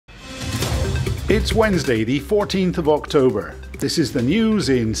It's Wednesday, the 14th of October. This is the news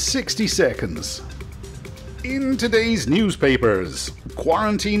in 60 seconds. In today's newspapers,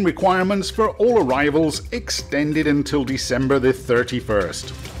 quarantine requirements for all arrivals extended until December the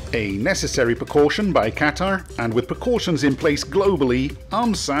 31st. A necessary precaution by Qatar, and with precautions in place globally,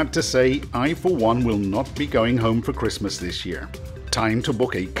 I'm sad to say I for one will not be going home for Christmas this year. Time to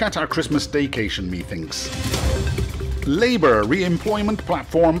book a Qatar Christmas staycation, methinks. Labour re-employment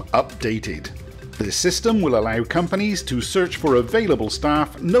platform updated. The system will allow companies to search for available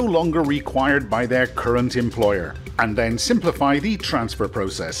staff no longer required by their current employer, and then simplify the transfer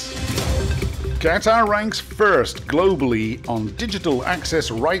process. Qatar ranks first globally on Digital Access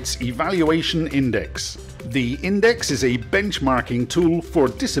Rights Evaluation Index. The index is a benchmarking tool for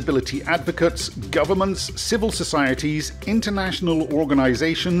disability advocates, governments, civil societies, international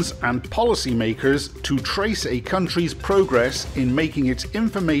organizations, and policymakers to trace a country's progress in making its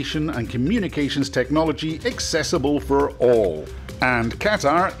information and communications technology accessible for all. And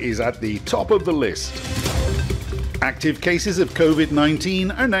Qatar is at the top of the list. Active cases of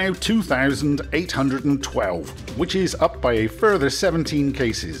COVID-19 are now 2,812, which is up by a further 17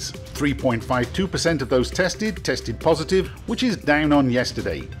 cases. 3.52% of those tested positive, which is down on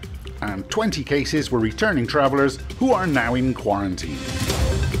yesterday. And 20 cases were returning travellers who are now in quarantine.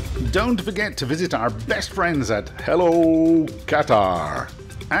 Don't forget to visit our best friends at Hello Qatar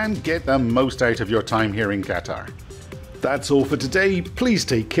and get the most out of your time here in Qatar. That's all for today. Please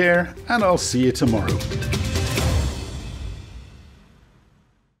take care, and I'll see you tomorrow.